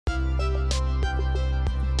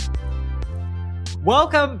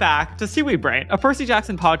Welcome back to Seaweed Brain, a Percy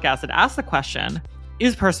Jackson podcast that asks the question,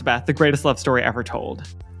 is Percabeth the greatest love story ever told?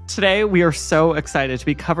 Today, we are so excited to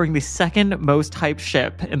be covering the second most hyped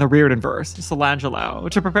ship in the Riordanverse, Solangelo,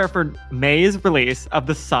 to prepare for May's release of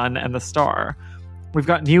The Sun and the Star. We've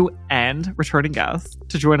got new and returning guests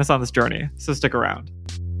to join us on this journey, so stick around.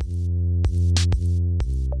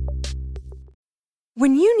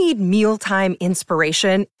 When you need mealtime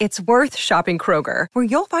inspiration, it's worth shopping Kroger, where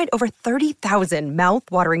you'll find over 30,000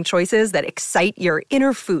 mouth-watering choices that excite your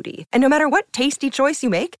inner foodie. And no matter what tasty choice you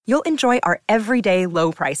make, you'll enjoy our everyday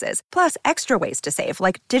low prices, plus extra ways to save,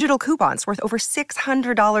 like digital coupons worth over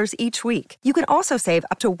 $600 each week. You can also save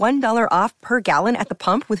up to $1 off per gallon at the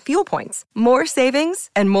pump with fuel points. More savings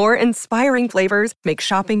and more inspiring flavors make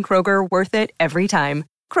shopping Kroger worth it every time.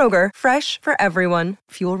 Kroger, fresh for everyone.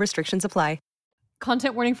 Fuel restrictions apply.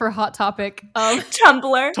 Content warning for a hot topic of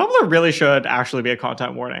Tumblr. Tumblr really should actually be a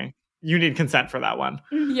content warning. You need consent for that one.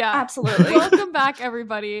 Yeah, absolutely. Welcome back,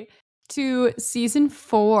 everybody, to season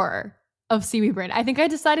 4 of Seaweed Brain. I think I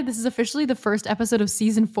decided this is officially the first episode of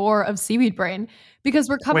season 4 of Seaweed Brain because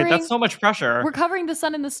we're covering. Wait, that's so much pressure. We're covering The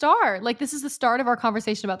Sun and the Star. Like, this is the start of our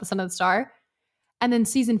conversation about The Sun and the Star, and then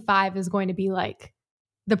season 5 is going to be like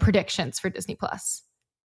the predictions for Disney Plus,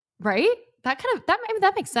 right? That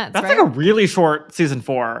makes sense. That's right? like a really short season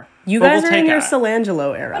 4. You guys are in your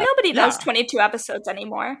Solangelo era. Nobody does 22 episodes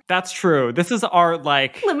anymore. That's true. This is our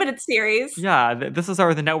limited series. Yeah, this is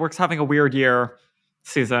the network's having a weird year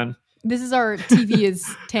season. This is our TV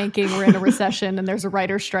is tanking. We're in a recession and there's a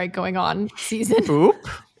writer's strike going on season. Oop.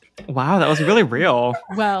 Wow, that was really real.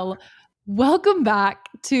 Well, welcome back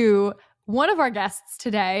to one of our guests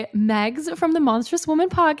today, Megs from the Monstrous Woman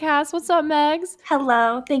podcast. What's up, Megs?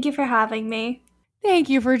 Hello. Thank you for having me. Thank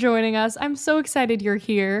you for joining us. I'm so excited you're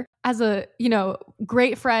here. As a,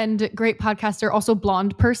 great friend, great podcaster, also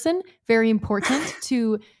blonde person, very important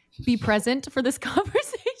to be present for this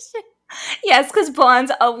conversation. Yes, because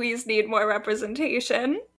blondes always need more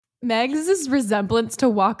representation. Megs' resemblance to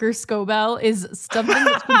Walker Scobell is something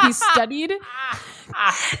that can be studied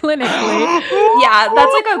clinically. Yeah,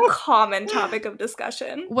 that's like a common topic of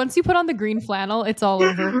discussion. Once you put on the green flannel, it's all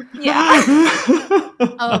over. Yeah.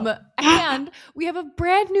 And we have a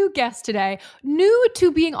brand new guest today, new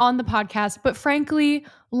to being on the podcast, but frankly,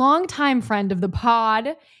 longtime friend of the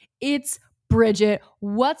pod. It's Bridget.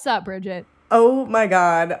 What's up, Bridget? Oh my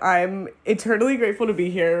God, I'm eternally grateful to be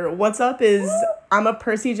here. What's up is I'm a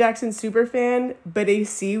Percy Jackson super fan, but a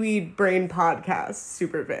Seaweed Brain podcast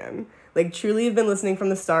super fan. Like, truly have been listening from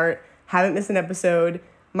the start, haven't missed an episode.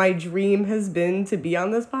 My dream has been to be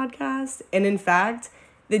on this podcast. And in fact,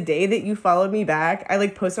 the day that you followed me back, I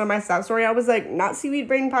posted on my Snap story, I was like, not Seaweed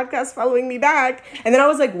Brain podcast following me back. And then I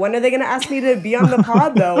was like, when are they going to ask me to be on the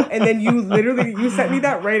pod though? And then you sent me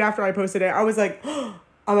that right after I posted it. I was like, oh,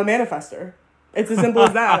 I'm a manifester. It's as simple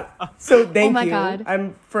as that. So thank you. God.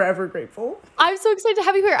 I'm forever grateful. I'm so excited to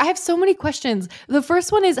have you here. I have so many questions. The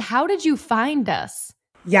first one is, how did you find us?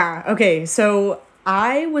 Yeah, okay. So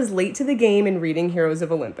I was late to the game in reading Heroes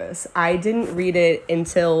of Olympus. I didn't read it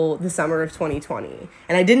until the summer of 2020.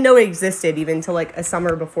 And I didn't know it existed even until a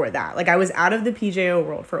summer before that. I was out of the PJO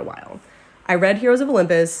world for a while. I read Heroes of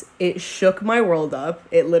Olympus. It shook my world up.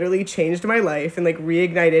 It literally changed my life and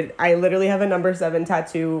reignited. I literally have a number 7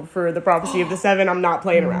 tattoo for the prophecy of the 7. I'm not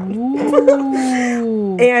playing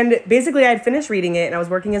around. And basically I had finished reading it and I was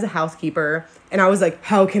working as a housekeeper and I was like,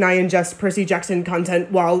 how can I ingest Percy Jackson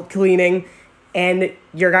content while cleaning? And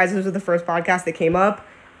your guys was the first podcast that came up.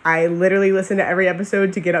 I literally listened to every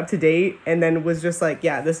episode to get up to date and then was just like,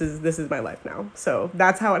 yeah, this is my life now. So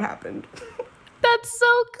that's how it happened. That's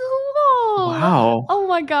so cool. Wow. Oh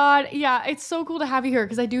my God. Yeah, it's so cool to have you here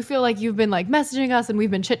because I do feel like you've been messaging us and we've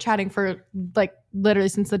been chit-chatting for literally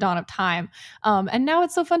since the dawn of time. And now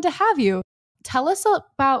it's so fun to have you. Tell us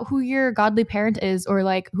about who your godly parent is or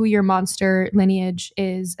who your monster lineage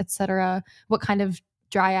is, etc. What kind of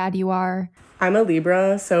dryad you are. I'm a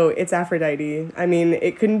Libra, so it's Aphrodite. I mean,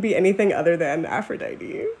 it couldn't be anything other than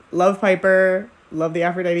Aphrodite. Love Piper. Love the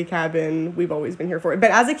Aphrodite cabin. We've always been here for it.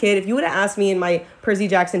 But as a kid, if you would have asked me in my Percy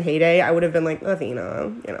Jackson heyday, I would have been like,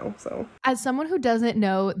 Athena, so. As someone who doesn't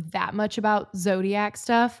know that much about zodiac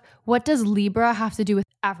stuff, what does Libra have to do with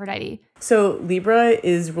Aphrodite? So Libra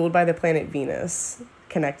is ruled by the planet Venus,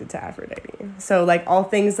 connected to Aphrodite. So all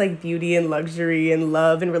things beauty and luxury and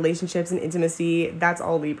love and relationships and intimacy, that's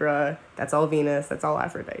all Libra. That's all Venus. That's all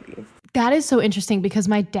Aphrodite. That is so interesting because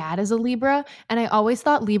my dad is a Libra and I always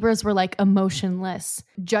thought Libras were emotionless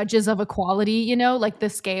judges of equality, the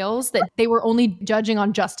scales, that they were only judging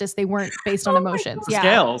on justice. They weren't based on emotions. Yeah.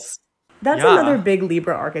 Scales. That's another big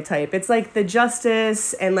Libra archetype. It's like the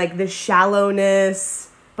justice and like the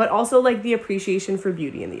shallowness, but also like the appreciation for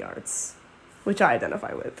beauty in the arts, which I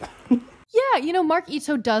identify with. Yeah, Mark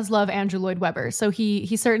Ito does love Andrew Lloyd Webber, so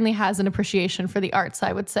he certainly has an appreciation for the arts,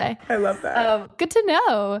 I would say. I love that. Good to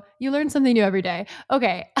know. You learn something new every day.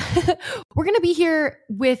 Okay. We're going to be here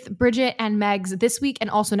with Bridget and Megs this week and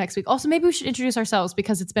also next week. Also, maybe we should introduce ourselves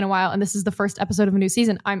because it's been a while and this is the first episode of a new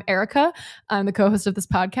season. I'm Erica. I'm the co-host of this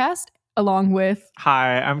podcast, along with...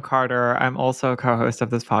 Hi, I'm Carter. I'm also a co-host of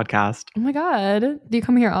this podcast. Oh my God. Do you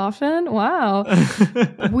come here often? Wow.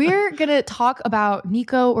 We're going to talk about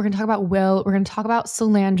Nico. We're going to talk about Will. We're going to talk about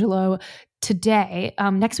Solangelo today.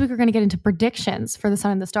 Next week, we're going to get into predictions for The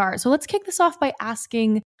Sun and the Stars. So let's kick this off by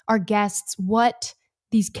asking our guests what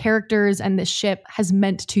these characters and this ship has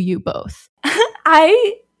meant to you both.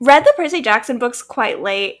 I read the Percy Jackson books quite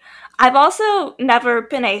late. I've also never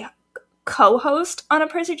been a co-host on a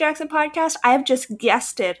Percy Jackson podcast. I have just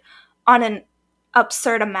guested on an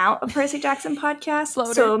absurd amount of Percy Jackson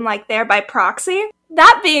podcasts. So I'm like there by proxy.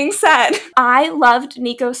 That being said, I loved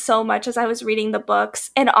Nico so much as I was reading the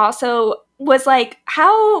books, and also was like,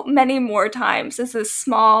 how many more times is this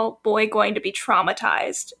small boy going to be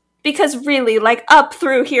traumatized? Because really, like, up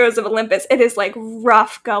through Heroes of Olympus, it is like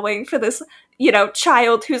rough going for this,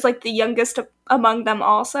 child who's like the youngest among them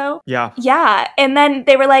also. Yeah. Yeah. And then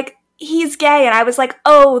they were like, he's gay. And I was like,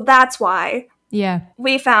 oh, that's why. Yeah.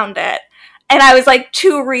 We found it. And I was like,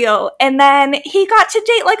 too real. And then he got to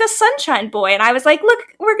date like a sunshine boy. And I was like, look,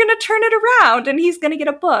 we're going to turn it around. And he's going to get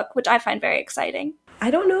a book, which I find very exciting.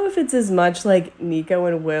 I don't know if it's as much like Nico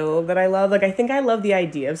and Will that I love. Like, I think I love the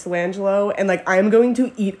idea of Solangelo, and like I'm going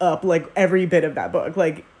to eat up like every bit of that book,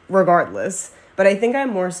 like regardless. But I think I'm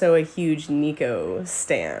more so a huge Nico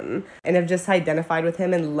stan and have just identified with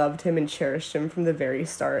him and loved him and cherished him from the very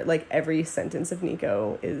start. Like, every sentence of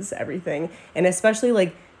Nico is everything. And especially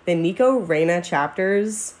like the Nico Reina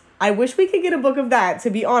chapters. I wish we could get a book of that, to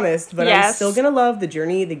be honest, but yes. I'm still going to love the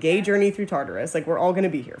journey, the gay journey through Tartarus. Like, we're all going to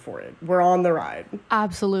be here for it. We're on the ride.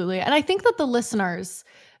 Absolutely. And I think that the listeners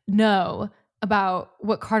know about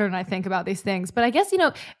what Carter and I think about these things. But I guess,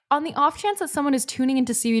 on the off chance that someone is tuning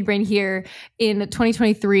into Seaweed Brain here in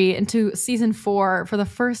 2023 into season 4 for the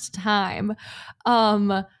first time,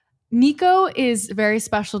 Nico is very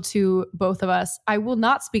special to both of us. I will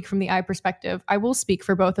not speak from the I perspective. I will speak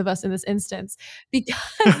for both of us in this instance because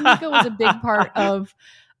Nico was a big part of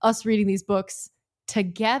us reading these books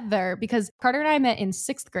together, because Carter and I met in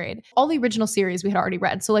 6th grade. All the original series we had already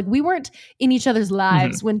read. So like we weren't in each other's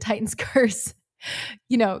lives when Titan's Curse,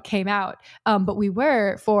 came out. But we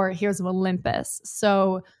were for Heroes of Olympus.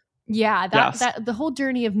 So yeah, that the whole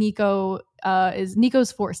journey of Nico is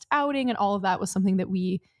Nico's forced outing, and all of that was something that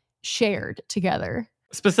we shared together.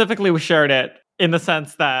 Specifically, we shared it in the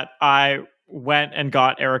sense that I went and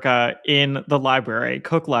got Erica in the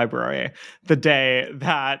Cook Library, the day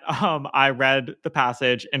that I read the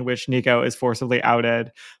passage in which Nico is forcibly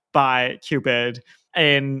outed by Cupid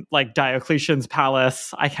in like Diocletian's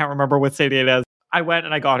palace. I can't remember what city it is. I went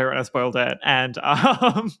and I got her and I spoiled it. And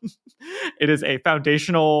it is a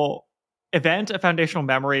foundational event, a foundational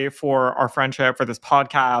memory for our friendship, for this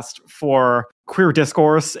podcast, for queer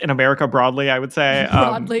discourse in America broadly, I would say.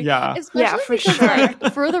 Especially for because, sure.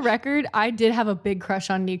 like, for the record, I did have a big crush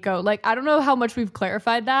on Nico. Like, I don't know how much we've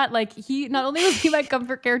clarified that. Like, he not only was he my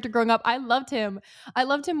comfort character growing up, I loved him. I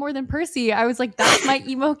loved him more than Percy. I was like, that's my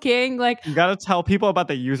emo king. Like, you gotta tell people about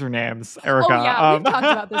the usernames, Erica. Oh yeah, we've talked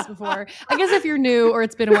about this before. I guess if you're new or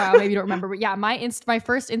it's been a while, maybe you don't remember. But yeah, my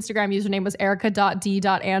first Instagram username was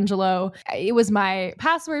erica.d.angelo. It was my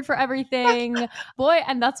password for everything. Boy,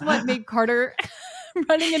 and that's what made Carter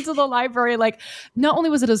running into the library. Like, not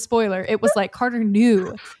only was it a spoiler, it was like Carter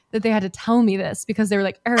knew that they had to tell me this because they were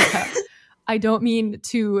like, Erica, I don't mean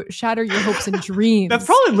to shatter your hopes and dreams. That's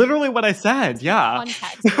probably literally what I said. Yeah.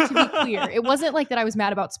 Context, to be clear. It wasn't like that I was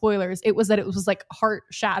mad about spoilers. It was that it was like heart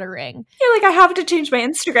shattering. You're like, I have to change my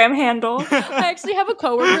Instagram handle. I actually have a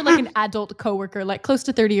coworker, like an adult coworker, like close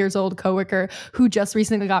to 30 years old coworker, who just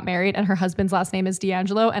recently got married and her husband's last name is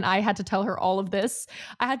D'Angelo. And I had to tell her all of this.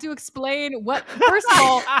 I had to explain first of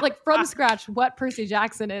all, like from scratch, what Percy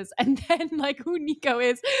Jackson is, and then like who Nico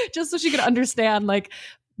is, just so she could understand like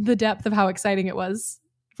the depth of how exciting it was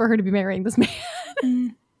for her to be marrying this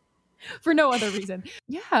man for no other reason.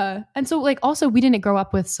 Yeah. And so like also we didn't grow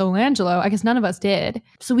up with Solangelo. I guess none of us did.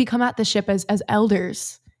 So we come at the ship as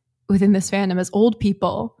elders within this fandom, as old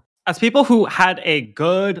people. As people who had a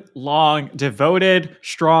good, long, devoted,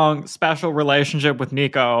 strong, special relationship with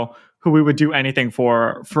Nico, who we would do anything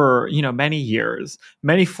for many years,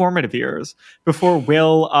 many formative years before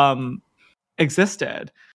Will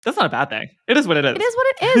existed. That's not a bad thing. It is what it is. It is what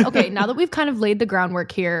it is. Okay, now that we've kind of laid the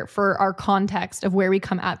groundwork here for our context of where we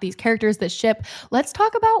come at these characters, this ship, let's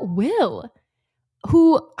talk about Will,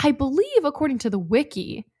 who I believe, according to the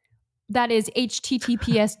wiki, that is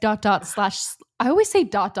https:// I always say ...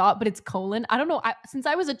 but it's colon. I don't know. Since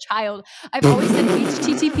I was a child, I've always said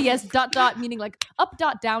https:// meaning like up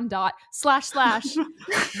dot down dot /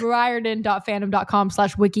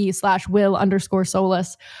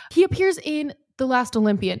 Riordan.fandom.com/wiki/Will_Solus. He appears in The Last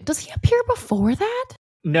Olympian. Does he appear before that?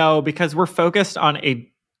 No, because we're focused on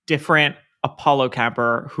a different Apollo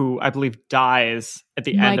camper who I believe dies at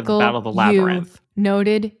the end of the Battle of the Labyrinth.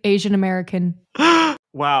 Noted Asian American.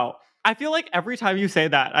 Wow. I feel like every time you say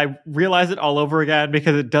that, I realize it all over again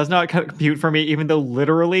because it does not compute for me, even though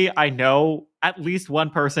literally I know at least one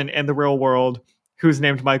person in the real world who's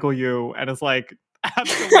named Michael Yu and is like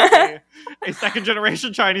absolutely a second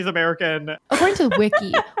generation Chinese American. According to the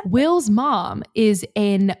wiki, Will's mom is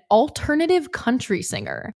an alternative country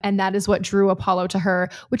singer, and that is what drew Apollo to her,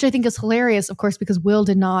 which I think is hilarious, of course, because Will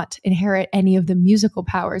did not inherit any of the musical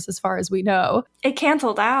powers as far as we know. It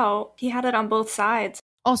canceled out. He had it on both sides.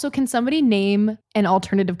 Also, can somebody name an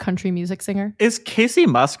alternative country music singer? Is Casey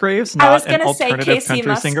Musgraves not an alternative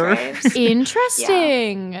country singer?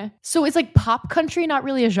 Interesting. Yeah. So it's like pop country, not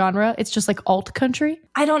really a genre. It's just like alt country.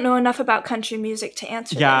 I don't know enough about country music to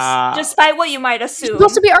answer this, despite what you might assume. She's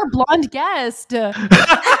supposed to be our blonde guest. Listen,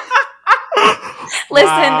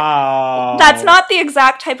 that's not the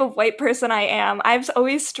exact type of white person I am. I've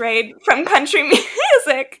always strayed from country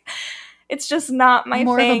music. It's just not my thing.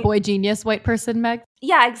 More of a boy genius white person, Meg?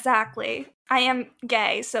 Yeah, exactly. I am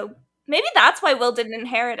gay, so maybe that's why Will didn't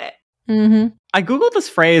inherit it. Mm-hmm. I Googled this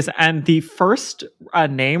phrase, and the first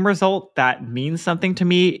name result that means something to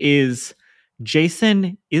me is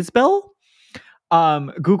Jason Isbell.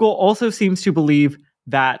 Google also seems to believe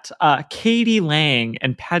that Katie Lang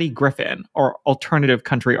and Patty Griffin are alternative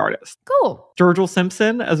country artists. Cool. Georgel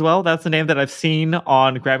Simpson as well. That's the name that I've seen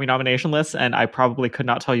on Grammy nomination lists, and I probably could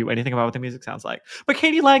not tell you anything about what the music sounds like. But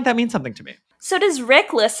Katie Lang, that means something to me. So does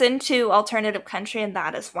Rick listen to alternative country, and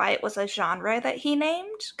that is why it was a genre that he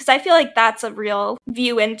named? Because I feel like that's a real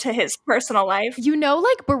view into his personal life. You know,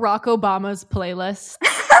 like Barack Obama's playlist?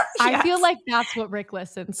 Yes. I feel like that's what Rick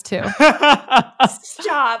listens to.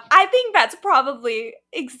 Stop. I think that's probably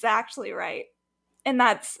exactly right. And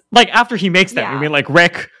that's... Like, after he makes them, you mean like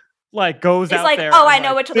Rick... like goes out like, there. Oh, I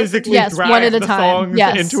know what to listen to. Yes, one at a time.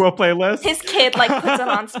 Yes. Into a playlist. His kid like puts it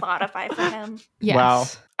on Spotify for him. Yes. Wow.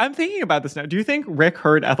 I'm thinking about this now. Do you think Rick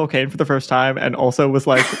heard Ethel Cain for the first time and also was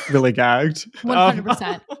like really gagged?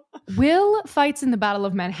 100%. Will fights in the Battle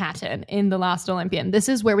of Manhattan in The Last Olympian. This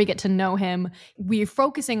is where we get to know him. We're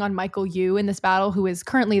focusing on Michael Yu in this battle, who is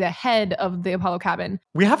currently the head of the Apollo cabin.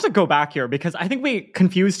 We have to go back here because I think we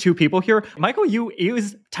confuse two people here. Michael Yu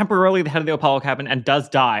is temporarily the head of the Apollo cabin and does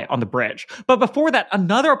die on the bridge. But before that,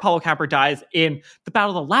 another Apollo camper dies in the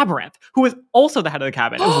Battle of the Labyrinth, who is also the head of the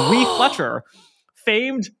cabin. It was Lee Fletcher.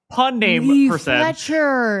 Famed pun name Lee person.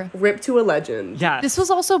 Fletcher. Rip to a legend. Yes. This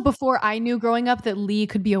was also before I knew growing up that Lee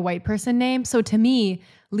could be a white person name. So to me,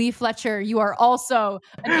 Lee Fletcher, you are also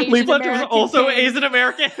an Asian Lee Fletcher American was also king. Asian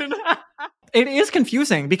American. It is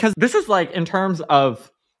confusing because this is like in terms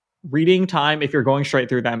of reading time, if you're going straight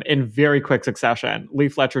through them in very quick succession. Lee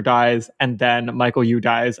Fletcher dies and then Michael Yu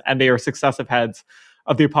dies, and they are successive heads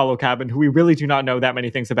of the Apollo cabin who we really do not know that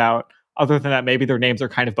many things about. Other than that, maybe their names are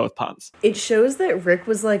kind of both puns. It shows that Rick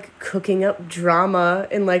was like cooking up drama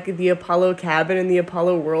in like the Apollo cabin and the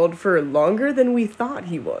Apollo world for longer than we thought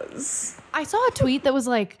he was. I saw a tweet that was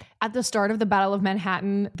like, at the start of the Battle of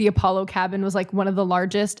Manhattan, the Apollo cabin was like one of the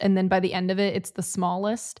largest, and then by the end of it, it's the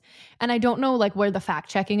smallest. And I don't know like where the fact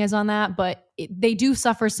checking is on that, but they do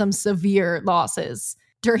suffer some severe losses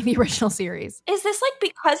during the original series. Is this like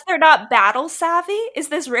because they're not battle savvy? Is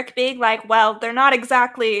this Rick being like, well, they're not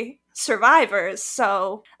exactly survivors,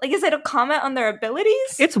 so like, is it a comment on their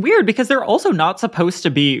abilities? It's weird because they're also not supposed to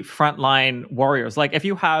be frontline warriors. Like, if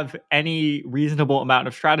you have any reasonable amount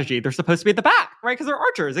of strategy, they're supposed to be at the back, right? Because they're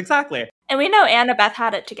archers, exactly. And we know Annabeth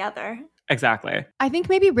had it together. Exactly. I think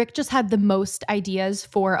maybe Rick just had the most ideas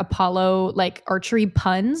for Apollo like archery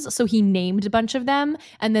puns, so he named a bunch of them,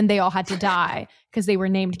 and then they all had to die because they were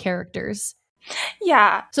named characters.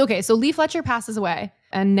 Yeah. So Lee Fletcher passes away,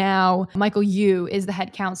 and now Michael Yu is the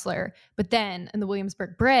head counselor. But then in the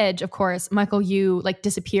Williamsburg Bridge, of course, Michael Yu like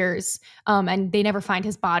disappears, and they never find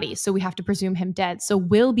his body, so we have to presume him dead. So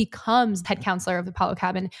Will becomes head counselor of the Apollo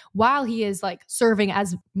cabin while he is like serving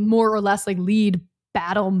as more or less like lead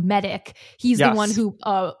battle medic. He's the one who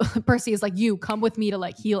Percy is like, you come with me to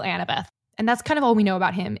like heal Annabeth. And that's kind of all we know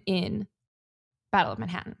about him in Battle of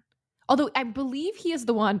Manhattan. Although I believe he is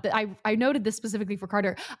the one that I noted this specifically for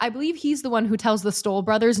Carter. I believe he's the one who tells the Stoll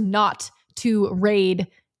brothers not to raid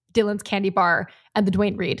Dylan's candy bar and the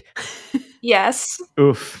Dwayne Reed. Yes.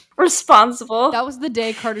 Oof. Responsible. That was the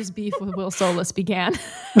day Carter's beef with Will Solus began.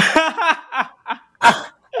 Wasn't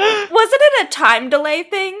it a time delay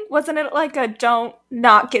thing? Wasn't it like a don't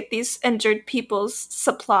not get these injured people's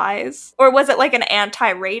supplies? Or was it like an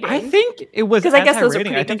anti-rating? I think it was because I guess those are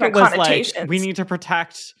anti-rating. pretty I think it different was like, connotations. we need to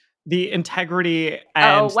protect the integrity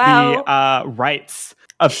and wow. the rights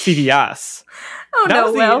of CVS. Oh, that no,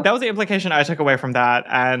 was Will. that was the implication I took away from that,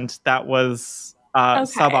 and that was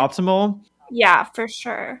suboptimal. Yeah, for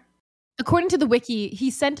sure. According to the wiki,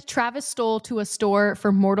 he sent Travis Stoll to a store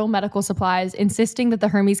for mortal medical supplies, insisting that the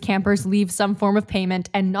Hermes campers leave some form of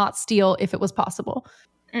payment and not steal if it was possible.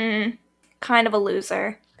 Kind of a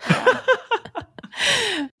loser.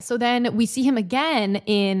 So then we see him again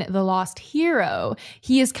in The Lost Hero.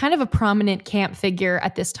 He is kind of a prominent camp figure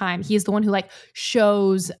at this time. He is the one who like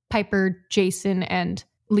shows Piper, Jason, and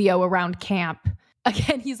Leo around camp.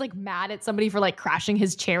 Again, he's like mad at somebody for like crashing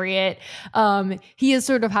his chariot. He is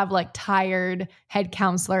sort of have like tired head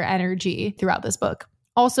counselor energy throughout this book.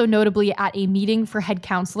 Also notably at a meeting for head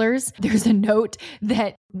counselors, there's a note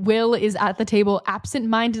that Will is at the table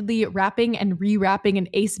absent-mindedly wrapping and rewrapping an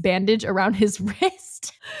ace bandage around his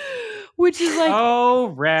wrist, which is like... Oh,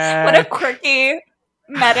 Red. What a quirky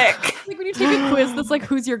medic. Like when you take a quiz that's like,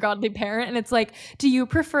 who's your godly parent? And it's like, do you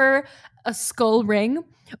prefer a skull ring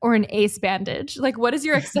or an ace bandage? Like, what is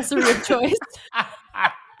your accessory of choice?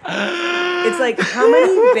 It's like, how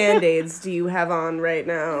many Band-Aids do you have on right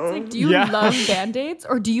now? It's like, do you love Band-Aids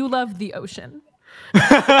or do you love the ocean?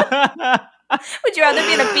 Would you rather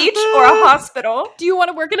be in a beach or a hospital? Do you want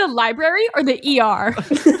to work in a library or the ER?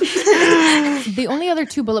 The only other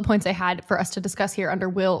 2 bullet points I had for us to discuss here under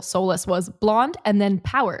Will Solus was blonde and then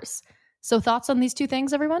powers. So thoughts on these 2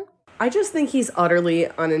 things, everyone? I just think he's utterly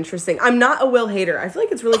uninteresting. I'm not a Will hater. I feel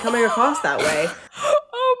like it's really coming across that way.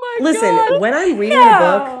 Oh my Listen, God. when I'm reading a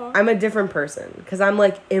book, I'm a different person because I'm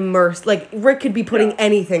like immersed. Like Rick could be putting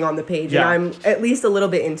anything on the page and I'm at least a little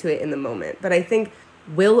bit into it in the moment. But I think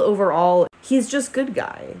Will overall, he's just good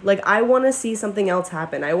guy. Like I want to see something else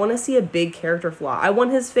happen. I want to see a big character flaw. I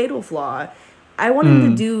want his fatal flaw. I want him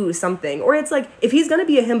to do something. Or it's like, if he's going to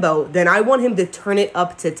be a himbo, then I want him to turn it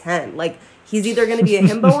up to 10. Like he's either going to be a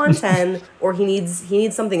himbo on 10 or he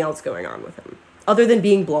needs something else going on with him other than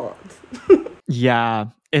being blonde. Yeah.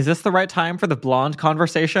 Is this the right time for the blonde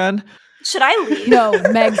conversation? Should I leave? No,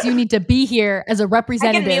 Megs, you need to be here as a I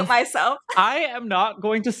representative. can mute myself. I am not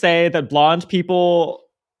going to say that blonde people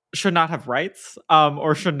should not have rights,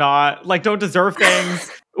 or should not, like, don't deserve things.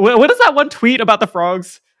 What is that one tweet about the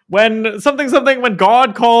frogs? When when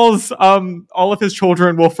God calls all of his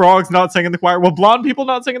children, will frogs not sing in the choir? Will blonde people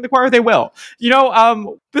not sing in the choir? They will. You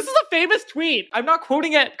know, this is a famous tweet. I'm not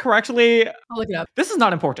quoting it correctly. I'll look it up. This is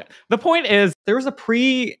not important. The point is, there's a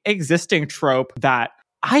pre-existing trope that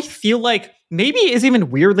I feel like maybe is even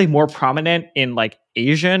weirdly more prominent in like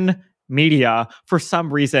Asian media for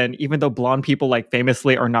some reason, even though blonde people like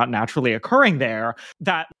famously are not naturally occurring there,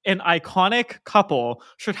 that an iconic couple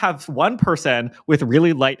should have one person with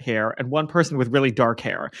really light hair and one person with really dark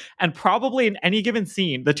hair. And probably in any given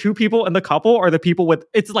scene, the 2 people in the couple are the people with,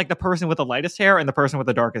 it's like the person with the lightest hair and the person with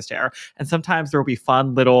the darkest hair. And sometimes there will be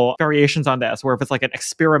fun little variations on this, where if it's like an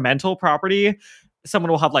experimental property,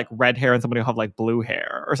 someone will have like red hair and somebody will have like blue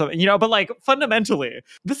hair or something, you know, but like fundamentally,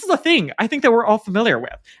 this is a thing I think that we're all familiar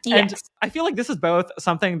with. Yes. And I feel like this is both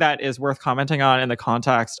something that is worth commenting on in the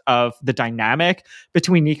context of the dynamic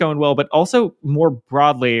between Nico and Will, but also more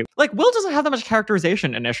broadly, like Will doesn't have that much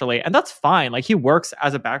characterization initially, and that's fine. Like he works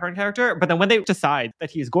as a background character, but then when they decide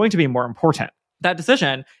that he's going to be more important, that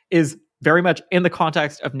decision is very much in the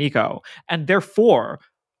context of Nico. And therefore,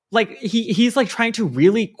 like he's like trying to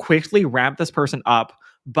really quickly ramp this person up,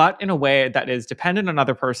 but in a way that is dependent on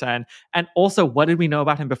another person. And also, what did we know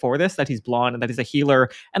about him before this? That he's blonde and that he's a healer.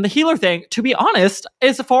 And the healer thing, to be honest,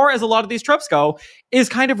 as far as a lot of these tropes go, is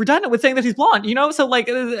kind of redundant with saying that he's blonde, you know? So like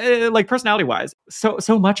personality wise,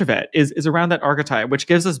 so much of it is around that archetype, which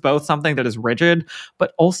gives us both something that is rigid,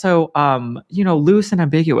 but also, loose and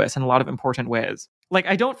ambiguous in a lot of important ways. Like,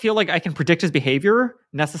 I don't feel like I can predict his behavior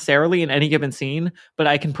necessarily in any given scene, but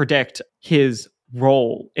I can predict his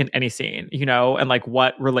role in any scene, you know, and like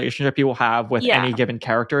what relationship he will have with any given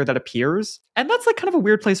character that appears. And that's like kind of a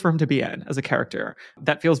weird place for him to be in as a character.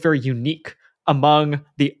 That feels very unique among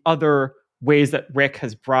the other ways that Rick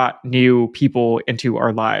has brought new people into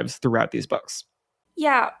our lives throughout these books.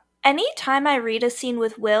 Yeah. Anytime I read a scene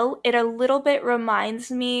with Will, it a little bit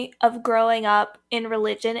reminds me of growing up in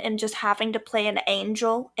religion and just having to play an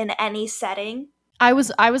angel in any setting. I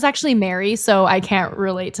was actually Mary, so I can't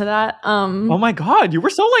relate to that. Oh my God, you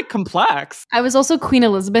were so like complex. I was also Queen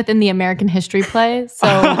Elizabeth in the American History play, so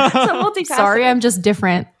multifaceted. sorry, I'm just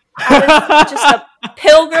different. I was just a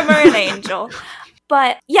pilgrim or an angel.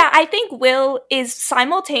 But yeah, I think Will is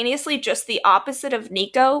simultaneously just the opposite of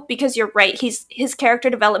Nico, because you're right, his character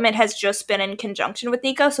development has just been in conjunction with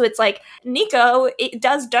Nico, so it's like, Nico it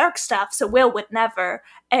does dark stuff, so Will would never,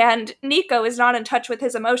 and Nico is not in touch with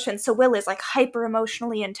his emotions, so Will is like hyper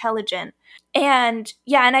emotionally intelligent. And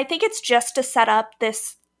yeah, and I think it's just to set up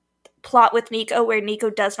this plot with Nico where Nico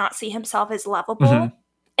does not see himself as lovable. Mm-hmm.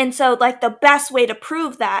 And so, like, the best way to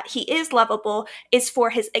prove that he is lovable is for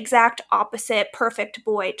his exact opposite perfect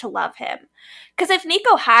boy to love him. Because if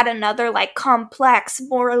Nico had another, like, complex,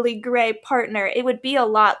 morally gray partner, it would be a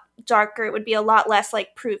lot darker. It would be a lot less,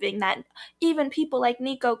 like, proving that even people like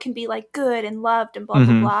Nico can be, like, good and loved and blah,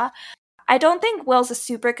 blah, blah. I don't think Will's a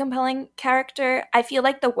super compelling character. I feel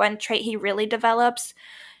like the one trait he really develops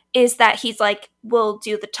is that he's like, will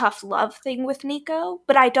do the tough love thing with Nico,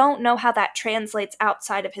 but I don't know how that translates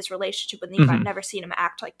outside of his relationship with Nico. I've never seen him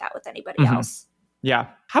act like that with anybody else. Yeah.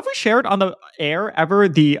 Have we shared on the air ever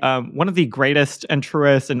the one of the greatest and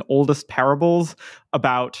truest and oldest parables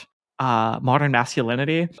about modern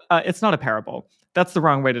masculinity? It's not a parable. That's the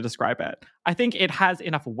wrong way to describe it. I think it has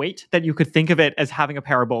enough weight that you could think of it as having a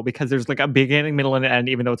parable because there's like a beginning, middle, and end,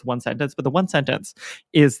 even though it's one sentence. But the one sentence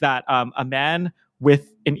is that a man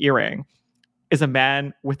with an earring is a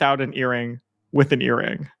man without an earring with an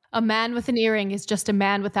earring. A man with an earring is just a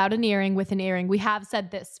man without an earring with an earring. We have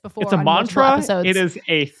said this before. It's a mantra. It is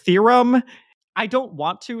a theorem. I don't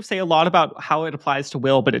want to say a lot about how it applies to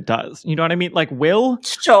Will, but it does. You know what I mean? Like Will,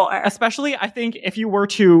 sure. Especially, I think if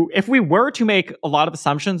we were to make a lot of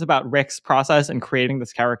assumptions about Rick's process in creating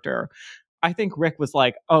this character, I think Rick was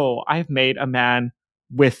like, "Oh, I've made a man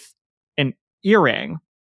with an earring."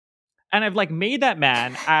 And I've like made that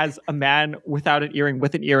man as a man without an earring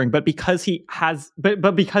with an earring, but because he has,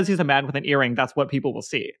 but because he's a man with an earring, that's what people will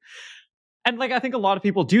see. And like, I think a lot of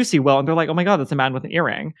people do see Will and they're like, oh my God, that's a man with an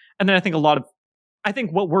earring. And then I think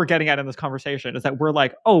what we're getting at in this conversation is that we're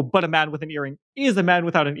like, oh, but a man with an earring is a man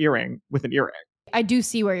without an earring with an earring. I do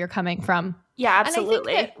see where you're coming from. Yeah,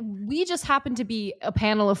 absolutely. And I think that we just happen to be a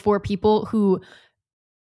panel of 4 people who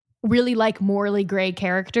really like morally gray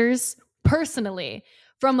characters personally.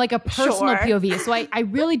 From like a personal POV. So I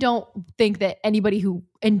really don't think that anybody who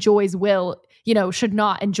enjoys Will, should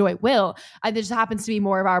not enjoy Will. There just happens to be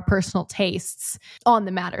more of our personal tastes on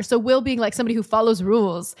the matter. So Will being like somebody who follows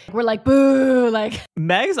rules, we're like, boo, like.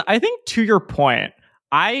 Megs, I think to your point,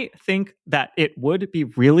 I think that it would be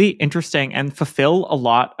really interesting and fulfill a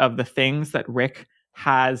lot of the things that Rick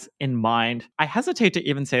has in mind. I hesitate to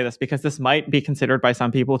even say this because this might be considered by some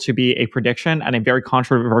people to be a prediction and a very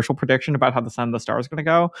controversial prediction about how the Sun and the Stars is going to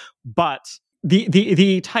go. But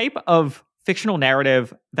the type of fictional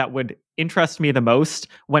narrative that would interest me the most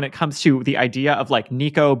when it comes to the idea of like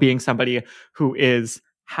Nico being somebody who is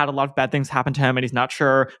had a lot of bad things happen to him and he's not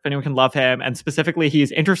sure if anyone can love him. And specifically,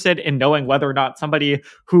 he's interested in knowing whether or not somebody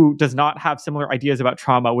who does not have similar ideas about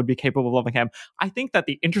trauma would be capable of loving him. I think that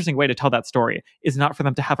the interesting way to tell that story is not for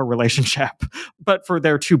them to have a relationship, but for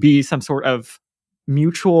there to be some sort of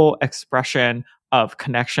mutual expression of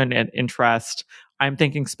connection and interest. I'm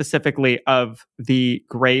thinking specifically of the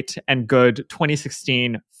great and good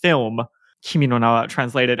 2016 film Kimi no Na,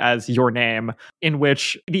 translated as Your Name, in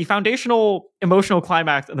which the foundational emotional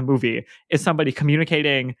climax of the movie is somebody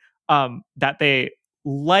communicating that they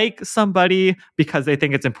like somebody because they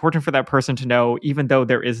think it's important for that person to know, even though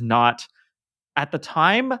there is not, at the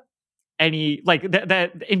time, any, like,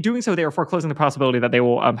 that in doing so, they are foreclosing the possibility that they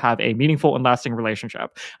will have a meaningful and lasting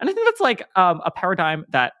relationship. And I think that's like a paradigm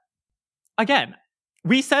that, again,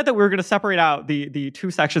 we said that we were going to separate out the 2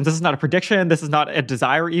 sections. This is not a prediction. This is not a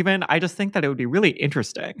desire even. I just think that it would be really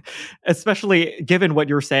interesting, especially given what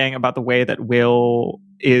you're saying about the way that Will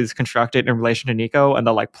is constructed in relation to Nico and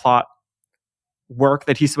the like plot work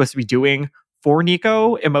that he's supposed to be doing for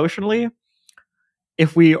Nico emotionally.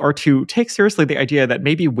 If we are to take seriously the idea that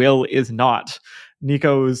maybe Will is not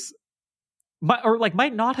Nico's, or like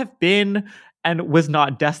might not have been and was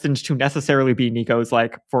not destined to necessarily be Nico's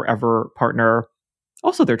like forever partner,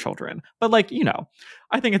 also their children. But like,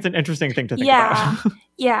 I think it's an interesting thing to think about.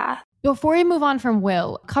 Yeah. Before we move on from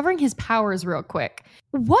Will, covering his powers real quick.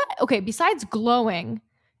 Besides glowing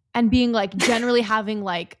and being like generally having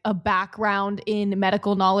like a background in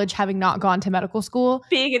medical knowledge, having not gone to medical school.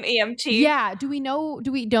 Being an EMT. Yeah. Do we know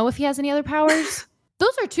if he has any other powers?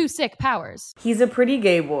 Those are two sick powers. He's a pretty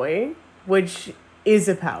gay boy, which is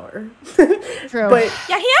a power. True. But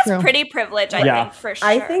Yeah, he has pretty privilege, I think, for sure.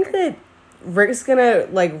 I think that Rick's gonna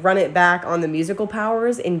like run it back on the musical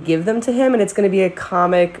powers and give them to him, and it's gonna be a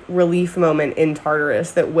comic relief moment in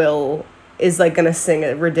Tartarus that Will is like gonna sing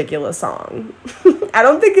a ridiculous song. I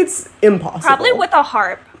don't think it's impossible. Probably with a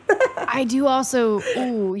harp. I do also,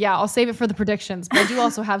 I'll save it for the predictions, but I do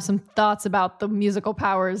also have some thoughts about the musical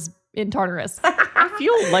powers in Tartarus. I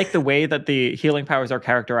feel like the way that the healing powers are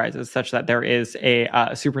characterized is such that there is a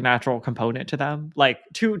supernatural component to them. Like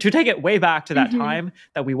to take it way back to that time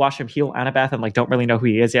that we watch him heal Annabeth and like don't really know who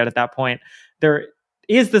he is yet at that point. There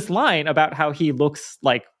is this line about how he looks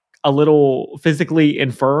like a little physically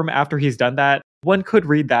infirm after he's done that. One could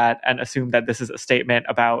read that and assume that this is a statement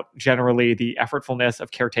about generally the effortfulness of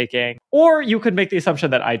caretaking. Or you could make the assumption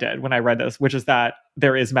that I did when I read this, which is that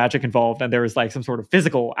there is magic involved and there is like some sort of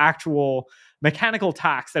physical, actual, mechanical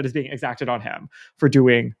tax that is being exacted on him for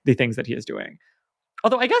doing the things that he is doing.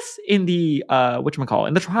 Although I guess in the,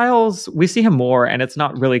 in the trials, we see him more and it's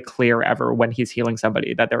not really clear ever when he's healing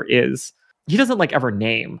somebody that he doesn't like ever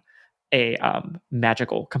name a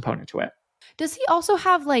magical component to it. Does he also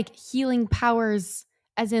have like healing powers,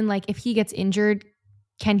 as in like if he gets injured,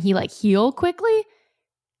 can he like heal quickly?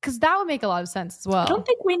 Because that would make a lot of sense as well. I don't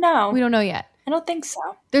think we know. We don't know yet. I don't think so.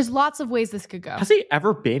 There's lots of ways this could go. Has he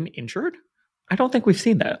ever been injured? I don't think we've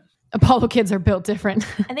seen that. Apollo kids are built different.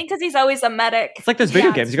 I think because he's always a medic. It's like those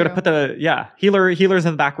video games. You got to put the healers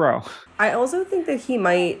in the back row. I also think that he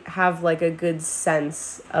might have like a good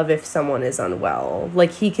sense of if someone is unwell.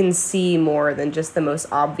 Like he can see more than just the most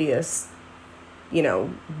obvious,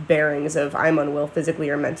 bearings of I'm unwell physically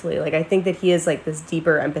or mentally. Like I think that he has like this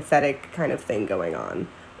deeper empathetic kind of thing going on.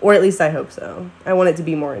 Or at least I hope so. I want it to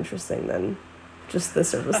be more interesting than just the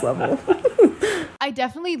surface level. I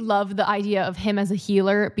definitely love the idea of him as a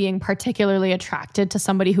healer being particularly attracted to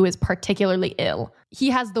somebody who is particularly ill. He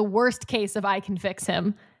has the worst case of I can fix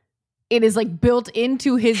him. It is like built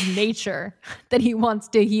into his nature that he wants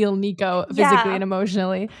to heal Nico physically and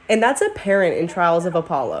emotionally. And that's apparent in Trials of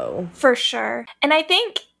Apollo. For sure. And I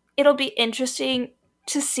think it'll be interesting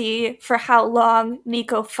to see for how long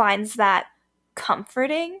Nico finds that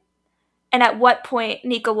comforting and at what point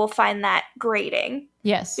Nico will find that grating.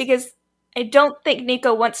 Yes. Because I don't think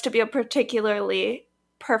Nico wants to be a particularly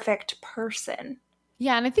perfect person.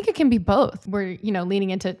 Yeah, and I think it can be both. We're, leaning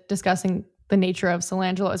into discussing the nature of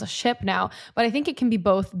Solangelo as a ship now, but I think it can be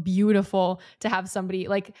both beautiful to have somebody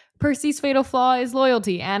like Percy's fatal flaw is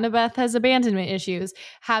loyalty, Annabeth has abandonment issues,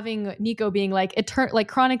 having Nico being like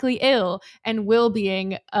chronically ill and Will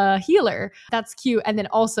being a healer. That's cute. And then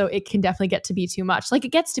also it can definitely get to be too much. Like it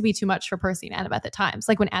gets to be too much for Percy and Annabeth at times.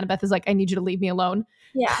 Like when Annabeth is like, I need you to leave me alone.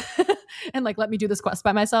 Yeah. And like, let me do this quest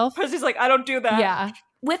by myself. Percy's like, I don't do that. Yeah.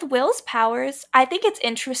 With Will's powers, I think it's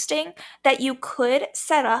interesting that you could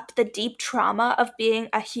set up the deep trauma of being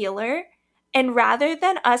a healer, and rather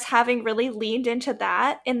than us having really leaned into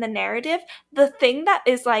that in the narrative, the thing that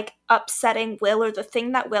is like upsetting Will or the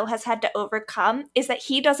thing that Will has had to overcome is that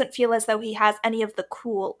he doesn't feel as though he has any of the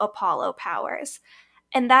cool Apollo powers.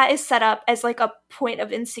 And that is set up as like a point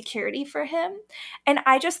of insecurity for him. And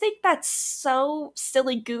I just think that's so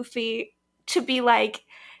silly goofy to be like,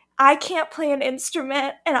 I can't play an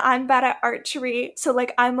instrument and I'm bad at archery, so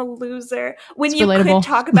like I'm a loser. When you could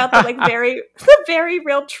talk about the the very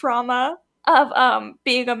real trauma of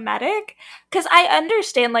being a medic, because I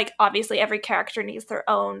understand like obviously every character needs their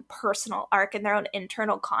own personal arc and their own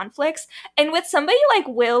internal conflicts, and with somebody like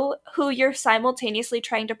Will who you're simultaneously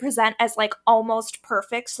trying to present as like almost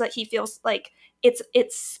perfect so that he feels like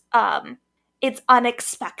it's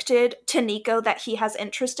unexpected to Nico that he has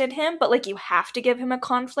interest in him, but like you have to give him a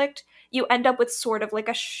conflict, you end up with sort of like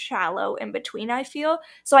a shallow in between, I feel.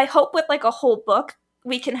 So I hope with like a whole book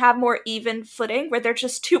we can have more even footing where they're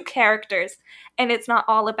just two characters and it's not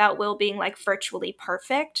all about Will being like virtually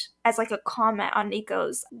perfect as like a comment on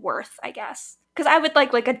Nico's worth, I guess. Because I would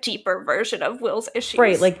like a deeper version of Will's issues.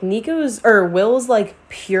 Right, like Will's like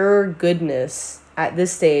pure goodness at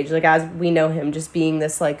this stage, like as we know him just being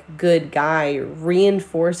this like good guy,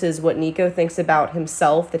 reinforces what Nico thinks about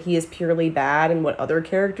himself, that he is purely bad, and what other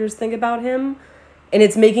characters think about him. And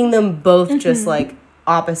it's making them both just like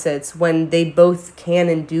opposites when they both can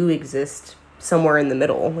and do exist somewhere in the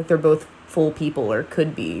middle. Like they're both full people, or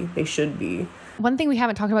could be, they should be. One thing we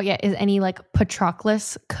haven't talked about yet is any like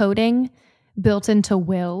Patroclus coding built into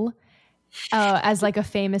Will as like a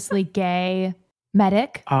famously gay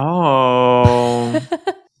medic. Oh.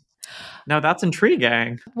 Now that's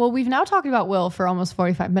intriguing. Well, we've now talked about Will for almost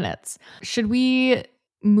 45 minutes. Should we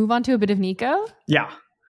move on to a bit of Nico? Yeah.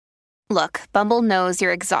 Look, Bumble knows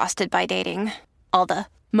you're exhausted by dating. All the,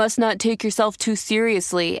 must not take yourself too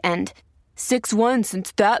seriously, and 6'1"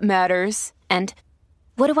 since that matters. And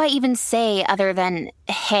what do I even say other than,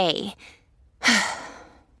 hey?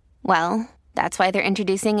 Well, that's why they're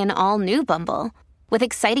introducing an all-new Bumble, with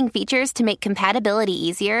exciting features to make compatibility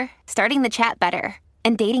easier, starting the chat better,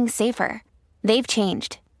 and dating safer. They've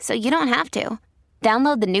changed, so you don't have to.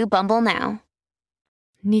 Download the new Bumble now.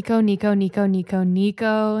 Nico,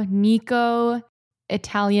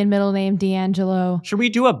 Italian middle name D'Angelo. Should we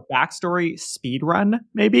do a backstory speed run,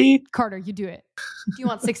 maybe? Carter, you do it. Do you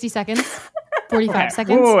want 60 seconds? 45 Okay.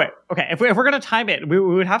 seconds? Wait. Okay, if we're going to time it, we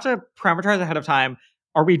would have to parameterize ahead of time.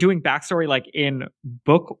 Are we doing backstory like in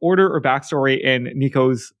book order or backstory in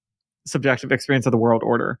Nico's subjective experience of the world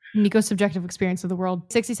order? Nico's subjective experience of the world.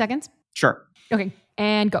 60 seconds? Sure. Okay,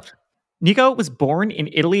 and go. Nico was born in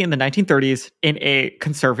Italy in the 1930s in a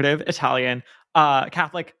conservative Italian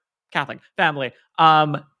Catholic family.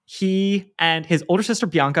 He and his older sister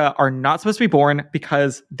Bianca are not supposed to be born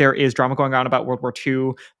because there is drama going on about World War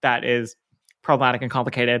II that is problematic and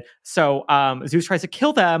complicated. So Zeus tries to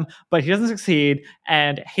kill them, but he doesn't succeed.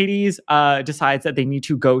 And Hades decides that they need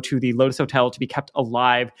to go to the Lotus Hotel to be kept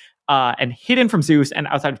alive and hidden from Zeus and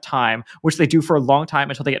outside of time, which they do for a long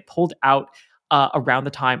time until they get pulled out around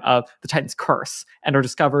the time of the Titan's curse and are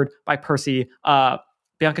discovered by Percy.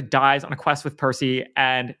 Bianca dies on a quest with Percy,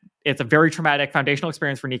 and it's a very traumatic foundational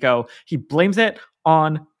experience for Nico. He blames it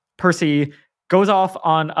on Percy, goes off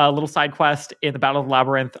on a little side quest in the Battle of the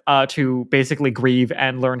Labyrinth to basically grieve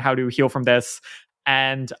and learn how to heal from this.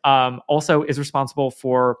 And also is responsible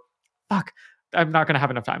for... I'm not going to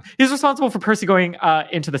have enough time. He's responsible for Percy going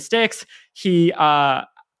into the Styx. He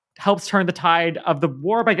helps turn the tide of the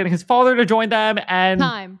war by getting his father to join them.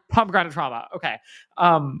 And pomegranate trauma. Okay.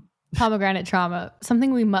 Pomegranate trauma.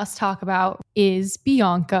 Something we must talk about is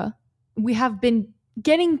Bianca. We have been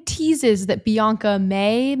getting teases that Bianca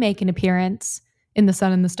may make an appearance in The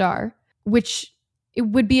Sun and the Star, which it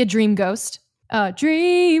would be a dream ghost.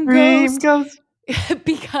 Dream ghost.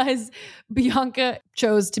 Because Bianca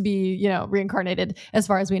chose to be, reincarnated as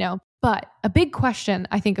far as we know. But a big question,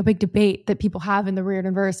 I think a big debate that people have in the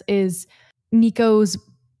Reardonverse is Nico's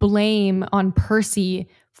blame on Percy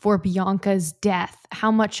for Bianca's death. How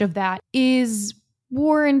much of that is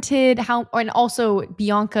warranted? And also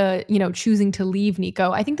Bianca, choosing to leave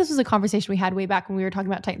Nico. I think this was a conversation we had way back when we were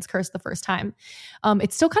talking about Titan's Curse the first time.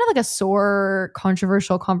 It's still kind of like a sore,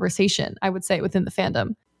 controversial conversation, I would say, within the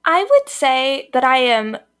fandom. I would say that I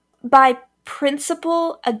am, by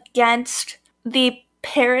principle, against the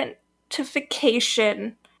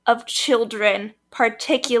parentification of children,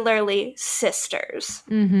 particularly sisters.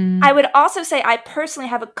 Mm-hmm. I would also say I personally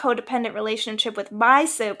have a codependent relationship with my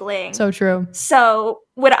sibling. So true. So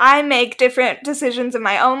would I make different decisions in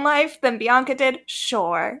my own life than Bianca did?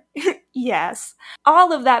 Sure. Yes.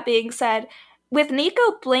 All of that being said, with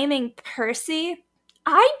Nico blaming Percy,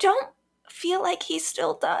 I don't feel like he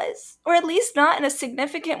still does, or at least not in a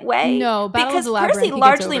significant way. No, because Percy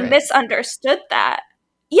largely misunderstood that.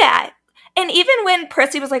 Yeah. And even when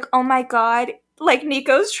Percy was like, oh my god, like,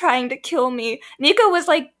 Nico's trying to kill me, Nico was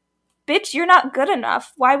like, bitch, you're not good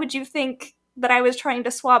enough. Why would you think that I was trying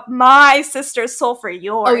to swap my sister's soul for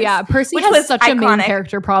yours? Oh yeah, Percy has such a main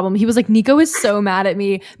character problem. He was like, Nico is so mad at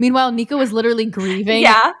me. Meanwhile, Nico was literally grieving.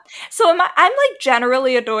 Yeah. So I'm like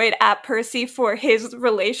generally annoyed at Percy for his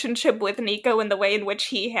relationship with Nico and the way in which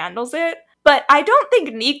he handles it. But I don't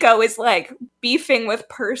think Nico is, like, beefing with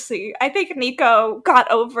Percy. I think Nico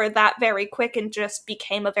got over that very quick and just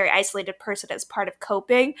became a very isolated person as part of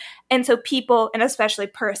coping. And so people, and especially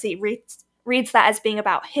Percy, reads that as being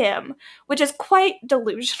about him, which is quite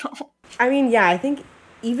delusional. I mean, yeah, I think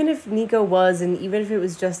even if Nico was, and even if it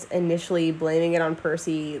was just initially blaming it on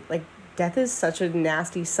Percy, like, death is such a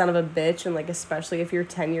nasty son of a bitch, and, like, especially if you're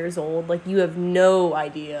 10 years old, like, you have no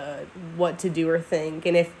idea what to do or think.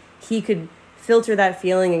 And if he could filter that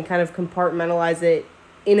feeling and kind of compartmentalize it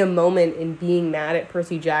in a moment in being mad at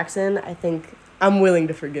Percy Jackson, I think I'm willing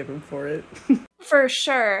to forgive him for it. For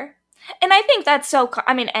sure. And I think that's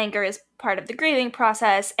anger is part of the grieving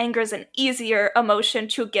process. Anger is an easier emotion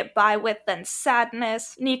to get by with than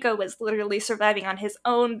sadness. Nico was literally surviving on his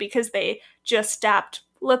own because they just stopped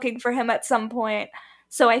looking for him at some point.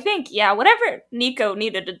 So I think, yeah, whatever Nico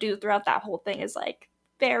needed to do throughout that whole thing is, like,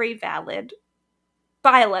 very valid.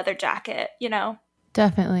 Buy a leather jacket,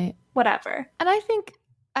 Definitely. Whatever. And I think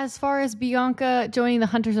as far as Bianca joining the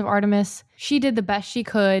Hunters of Artemis, she did the best she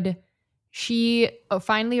could. She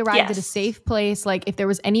finally arrived at a safe place. Like, if there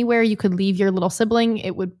was anywhere you could leave your little sibling,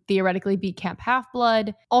 it would theoretically be Camp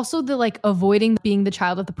Half-Blood. Also, the, like, avoiding being the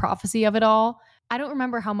child of the prophecy of it all. I don't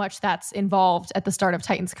remember how much that's involved at the start of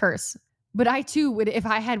Titan's Curse, but I too would, if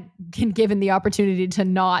I had been given the opportunity to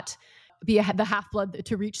not be the half-blood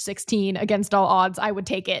to reach 16 against all odds, I would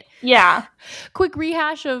take it. Yeah. Quick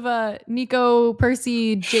rehash of Nico,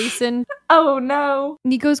 Percy, Jason. Oh no.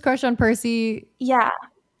 Nico's crush on Percy, Yeah.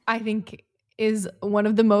 I think, is one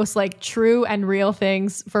of the most like true and real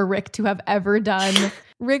things for Rick to have ever done.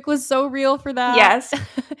 Rick was so real for that. Yes.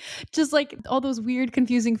 Just like all those weird,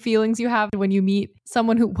 confusing feelings you have when you meet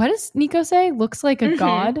someone who, what does Nico say? Looks like a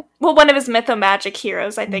god? Well, one of his mytho-magic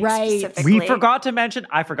heroes, I think, Right. specifically. I forgot to mention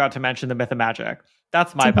the myth of magic.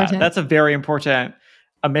 That's my bad. important. That's a very important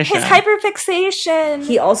omission. His hyperfixation.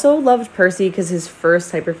 He also loved Percy because his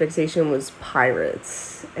first hyperfixation was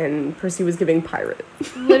pirates, and Percy was giving pirate.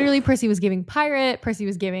 Literally, Percy was giving pirate. Percy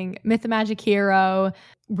was giving myth-magic hero,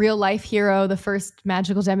 real life hero, the first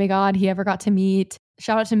magical demigod he ever got to meet.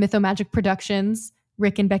 Shout out to Mytho-Magic Productions,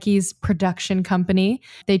 Rick and Becky's production company.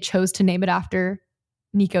 They chose to name it after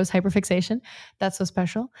Nico's hyperfixation. That's so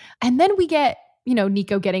special. And then we get,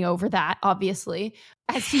 Nico getting over that, obviously,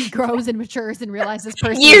 as he grows and matures and realizes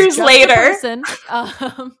Percy Years is just later. a person.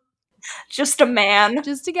 Just a man.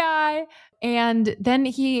 Just a guy. And then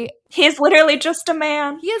he He's literally just a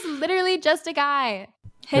man. is literally just a guy.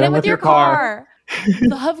 Hit him with your car.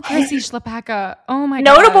 Love Chrissy Schlepaka. Oh my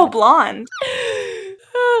god. Notable blonde.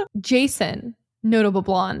 Jason, notable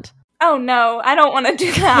blonde. Oh no, I don't want to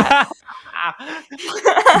do that.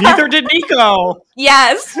 Neither did Nico.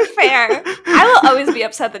 Yes, fair. I will always be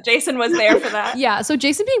upset that Jason was there for that. Yeah, so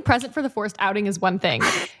Jason being present for the forced outing is one thing.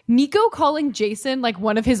 Nico calling Jason like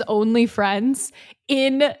one of his only friends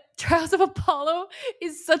in Trials of Apollo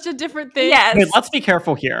is such a different thing. Yes. Wait, let's be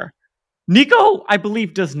careful here. Nico, I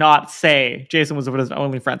believe, does not say Jason was one of his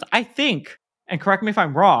only friends. I think, and correct me if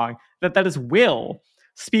I'm wrong, that is Will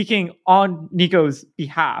speaking on Nico's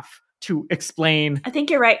behalf to explain I think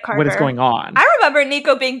you're right, Carter. what is going on. I remember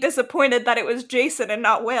Nico being disappointed that it was Jason and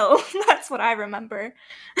not Will. That's what I remember.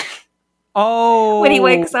 Oh. When he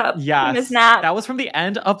wakes up yes. from his nap. That was from the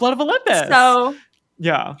end of Blood of Olympus.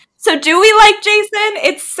 Yeah. So do we like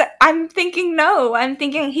Jason? I'm thinking no. I'm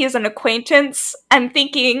thinking he is an acquaintance. I'm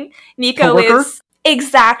thinking Nico Coworker? is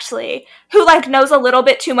exactly who like knows a little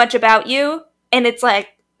bit too much about you, and it's like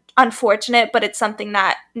unfortunate, but it's something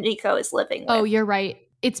that Nico is living with. Oh, you're right.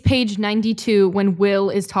 It's page 92 when Will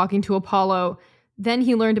is talking to Apollo. Then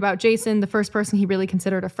he learned about Jason, the first person he really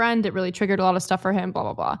considered a friend. It really triggered a lot of stuff for him, blah,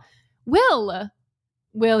 blah, blah.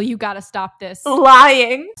 Will, you gotta stop this.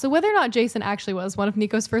 Lying. So whether or not Jason actually was one of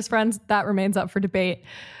Nico's first friends, that remains up for debate.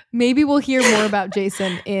 Maybe we'll hear more about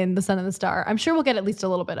Jason in The Sun and the Star. I'm sure we'll get at least a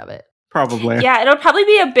little bit of it. Probably. Yeah, it'll probably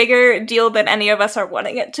be a bigger deal than any of us are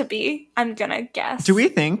wanting it to be, I'm gonna guess. Do we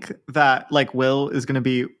think that like Will is going to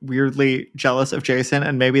be weirdly jealous of Jason,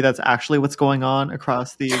 and maybe that's actually what's going on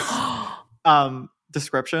across these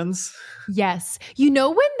descriptions? Yes.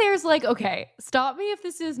 When there's like, okay, stop me if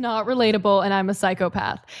this is not relatable and I'm a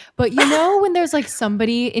psychopath. But when there's like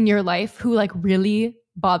somebody in your life who like really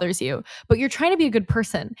bothers you, but you're trying to be a good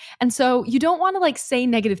person. And so you don't want to like say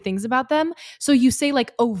negative things about them. So you say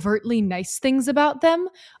like overtly nice things about them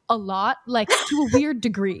a lot, like to a weird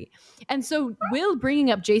degree. And so Will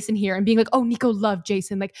bringing up Jason here and being like, oh, Nico loved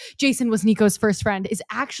Jason. Like Jason was Nico's first friend is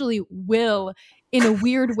actually Will in a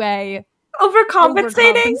weird way.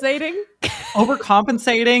 Overcompensating,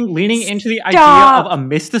 leaning into the idea of a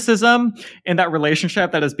mysticism in that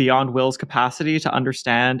relationship that is beyond Will's capacity to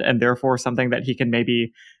understand, and therefore something that he can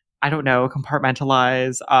maybe, I don't know,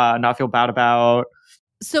 compartmentalize, not feel bad about.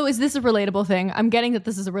 So is this a relatable thing? I'm getting that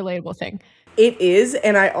this is a relatable thing. It is,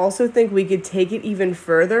 and I also think we could take it even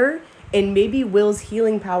further, and maybe Will's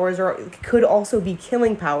healing powers could also be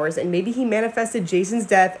killing powers, and maybe he manifested Jason's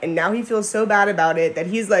death, and now he feels so bad about it that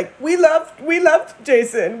he's like, we loved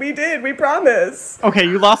Jason, we promise. Okay,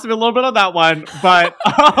 you lost me a little bit on that one, but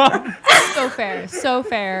So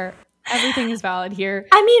fair. Everything is valid here.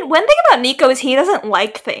 I mean, one thing about Nico is he doesn't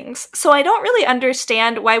like things. So I don't really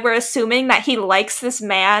understand why we're assuming that he likes this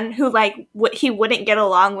man who like he wouldn't get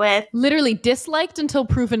along with. Literally disliked until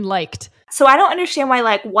proven liked. So I don't understand why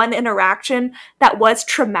like one interaction that was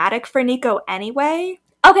traumatic for Nico anyway.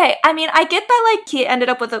 Okay, I mean, I get that like he ended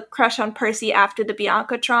up with a crush on Percy after the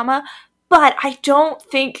Bianca trauma, but I don't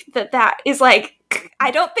think that is like, I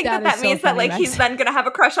don't think that so means that funny, like he's then gonna have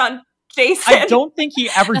a crush on Jason. I don't think he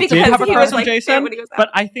ever did Because have a he crush was, on like, Jason, when he was out. but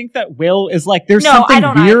I think that Will is like, there's No, I something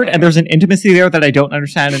don't weird either. and there's an intimacy there that I don't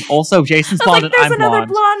understand, and also Jason's I was blonde like, and there's I'm another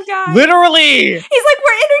blonde. blonde guy. Literally! He's like,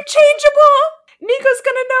 we're interchangeable. Nico's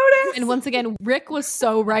gonna notice. And once again, Rick was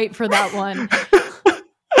so right for that one.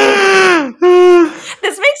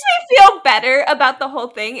 This makes me feel better about the whole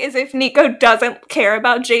thing is if Nico doesn't care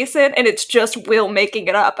about Jason and it's just Will making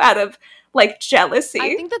it up out of like jealousy.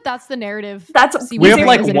 I think that's the narrative. We have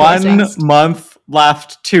like 1 month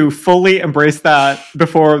left to fully embrace that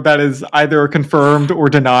before that is either confirmed or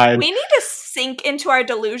denied. We need to sink into our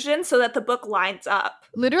delusion so that the book lines up.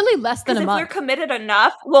 Literally less than a month. If we're committed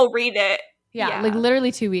enough, we'll read it. Yeah, like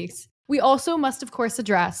literally 2 weeks. We also must, of course,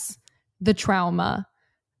 address the trauma,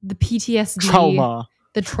 the PTSD,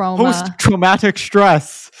 the trauma, post-traumatic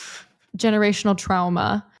stress, generational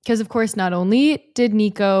trauma. Because, of course, not only did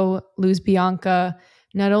Nico lose Bianca,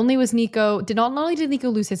 not only did Nico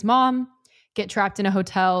lose his mom, get trapped in a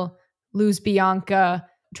hotel, lose Bianca,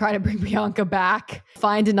 try to bring Bianca back,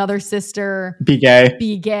 find another sister, be gay,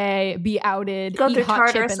 be outed, go through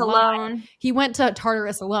Tartarus alone. He went to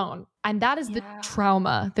Tartarus alone. And that is the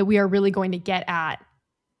trauma that we are really going to get at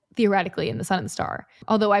theoretically in The Sun and the Star.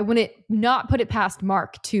 Although I wouldn't not put it past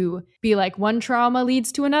Mark to be like one trauma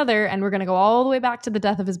leads to another and we're going to go all the way back to the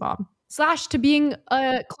death of his mom / to being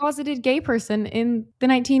a closeted gay person in the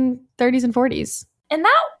 1930s and 40s. And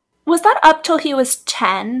was that up till he was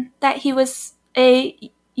 10 that he was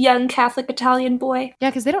a young Catholic Italian boy? Yeah,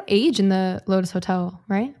 because they don't age in the Lotus Hotel,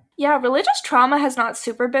 right? Yeah, religious trauma has not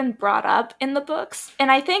super been brought up in the books.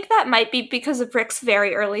 And I think that might be because of Rick's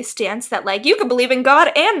very early stance that, like, you can believe in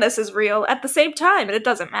God and this is real at the same time, and it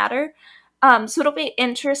doesn't matter. So it'll be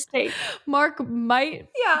interesting. Mark might...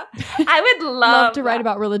 Yeah. I would love to write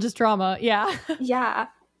about religious trauma. Yeah. Yeah.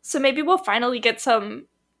 So maybe we'll finally get some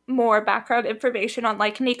more background information on,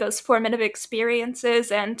 like, Nico's formative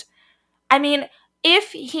experiences. And, I mean,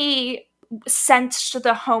 if he sensed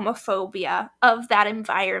the homophobia of that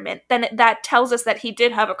environment, then that tells us that he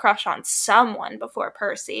did have a crush on someone before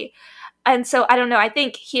Percy. And so I don't know, I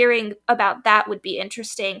think hearing about that would be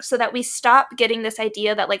interesting so that we stop getting this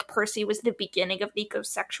idea that like Percy was the beginning of Nico's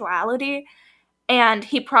sexuality, and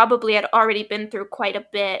he probably had already been through quite a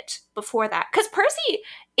bit before that, because Percy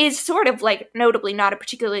is sort of like notably not a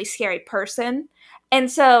particularly scary person. And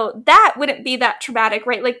so that wouldn't be that traumatic,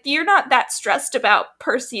 right? Like, you're not that stressed about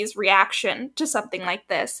Percy's reaction to something like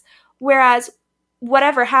this. Whereas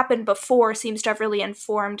whatever happened before seems to have really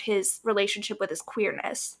informed his relationship with his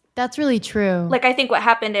queerness. That's really true. Like, I think what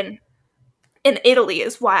happened in Italy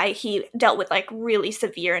is why he dealt with, like, really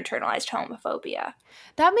severe internalized homophobia.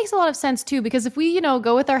 That makes a lot of sense, too, because if we,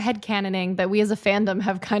 go with our headcanoning that we as a fandom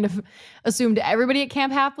have kind of assumed everybody at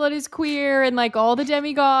Camp Half-Blood is queer and, like, all the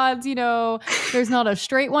demigods, there's not a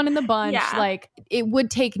straight one in the bunch. Yeah. Like, it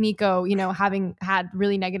would take Nico, having had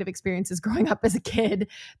really negative experiences growing up as a kid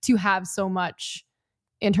to have so much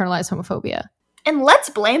internalized homophobia. And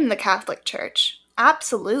let's blame the Catholic Church.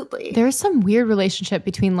 Absolutely. There's some weird relationship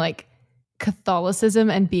between, like, Catholicism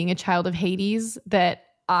and being a child of Hades that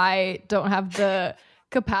I don't have the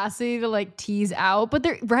capacity to like tease out, but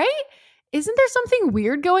right? Isn't there something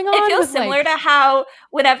weird going on? It feels similar to how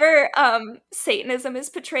whenever Satanism is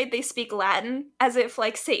portrayed, they speak Latin as if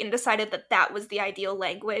like Satan decided that was the ideal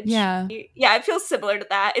language. Yeah, it feels similar to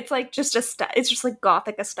that. It's like it's just like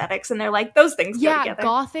Gothic aesthetics, and they're like those things go together.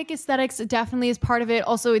 Gothic aesthetics definitely is part of it.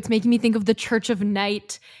 Also, it's making me think of the Church of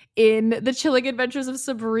Night in The Chilling Adventures of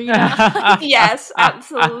Sabrina. Yes,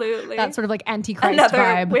 absolutely. That sort of like Antichrist Another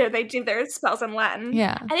vibe where they do their spells in Latin.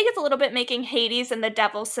 Yeah, I think it's a little bit making Hades and the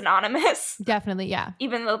devil synonymous. Definitely, yeah.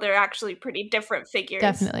 Even though they're actually pretty different figures.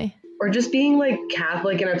 Definitely. Or just being like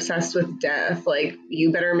Catholic and obsessed with death. Like,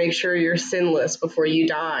 you better make sure you're sinless before you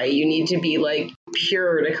die. You need to be like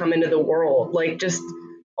pure to come into the world. Like, just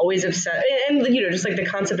always obsessed. And just like the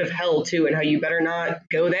concept of hell too, and how you better not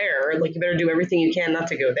go there. Like, you better do everything you can not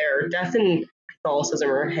to go there. Death and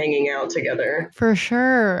Catholicism are hanging out together. For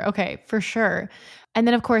sure. Okay, for sure. And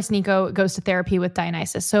then, of course, Nico goes to therapy with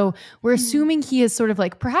Dionysus. So we're assuming he is sort of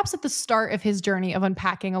like perhaps at the start of his journey of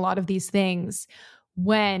unpacking a lot of these things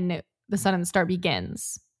when The Sun and the Star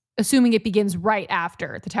begins. Assuming it begins right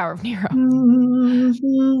after the Tower of Nero.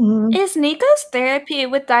 Is Nico's therapy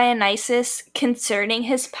with Dionysus concerning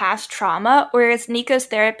his past trauma, or is Nico's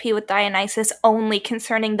therapy with Dionysus only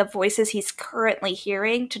concerning the voices he's currently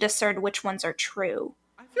hearing to discern which ones are true?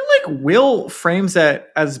 I feel like Will frames it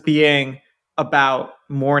as being about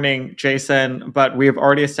mourning Jason, but we have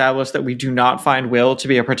already established that we do not find Will to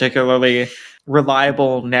be a particularly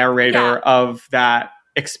reliable narrator of that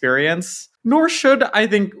experience. Nor should I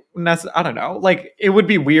think, I don't know, like, it would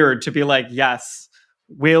be weird to be like, yes,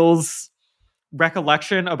 Will's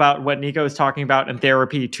recollection about what Nico is talking about in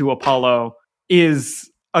therapy to Apollo is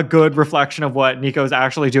a good reflection of what Nico's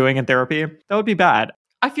actually doing in therapy. That would be bad.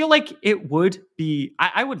 I feel like it would be,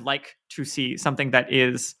 I would like to see something that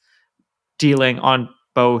is dealing on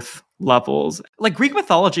both levels. Like Greek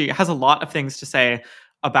mythology has a lot of things to say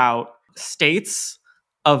about states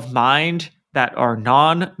of mind that are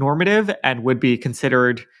non-normative and would be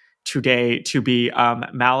considered today to be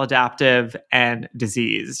maladaptive and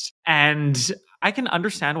diseased. And I can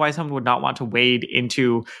understand why someone would not want to wade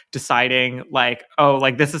into deciding like, oh,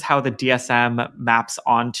 like this is how the DSM maps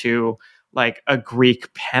onto like a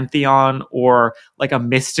Greek pantheon or like a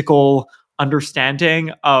mystical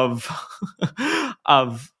understanding of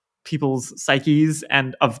of people's psyches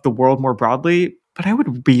and of the world more broadly. But I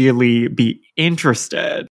would really be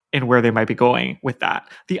interested in where they might be going with that.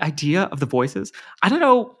 The idea of the voices. I don't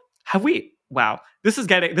know. Have we? Wow. This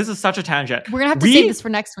is such a tangent. We're going to have to save this for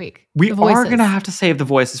next week. We are going to have to save the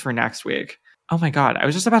voices for next week. Oh my God. I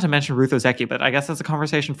was just about to mention Ruth Ozeki, but I guess that's a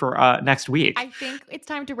conversation for next week. I think it's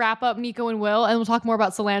time to wrap up Nico and Will, and we'll talk more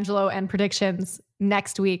about Solangelo and predictions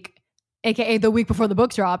next week, aka the week before the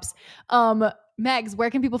book drops. Megs, where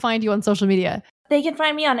can people find you on social media? They can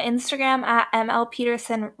find me on Instagram at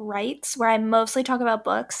mlpetersonwrites, where I mostly talk about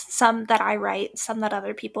books, some that I write, some that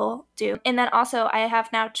other people do. And then also I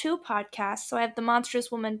have now 2 podcasts. So I have the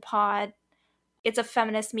Monstrous Woman Pod. It's a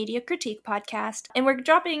feminist media critique podcast. And we're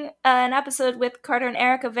dropping an episode with Carter and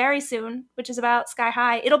Erica very soon, which is about Sky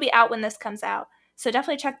High. It'll be out when this comes out. So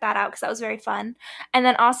definitely check that out because that was very fun. And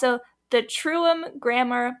then also the Truum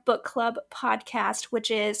Grammar Book Club podcast,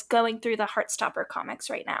 which is going through the Heartstopper comics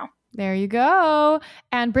right now. There you go.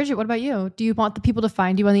 And Bridget, what about you? Do you want the people to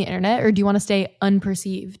find you on the internet, or do you want to stay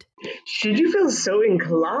unperceived? Should you feel so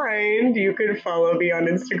inclined, you could follow me on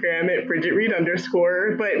Instagram at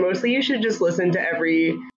BridgetReed_, but mostly you should just listen to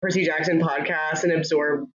every Percy Jackson podcast and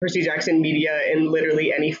absorb Percy Jackson media in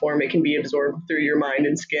literally any form it can be absorbed through your mind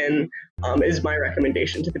and skin, is my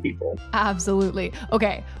recommendation to the people. Absolutely.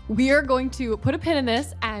 Okay, we are going to put a pin in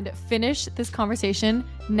this and finish this conversation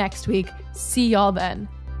next week. See y'all then.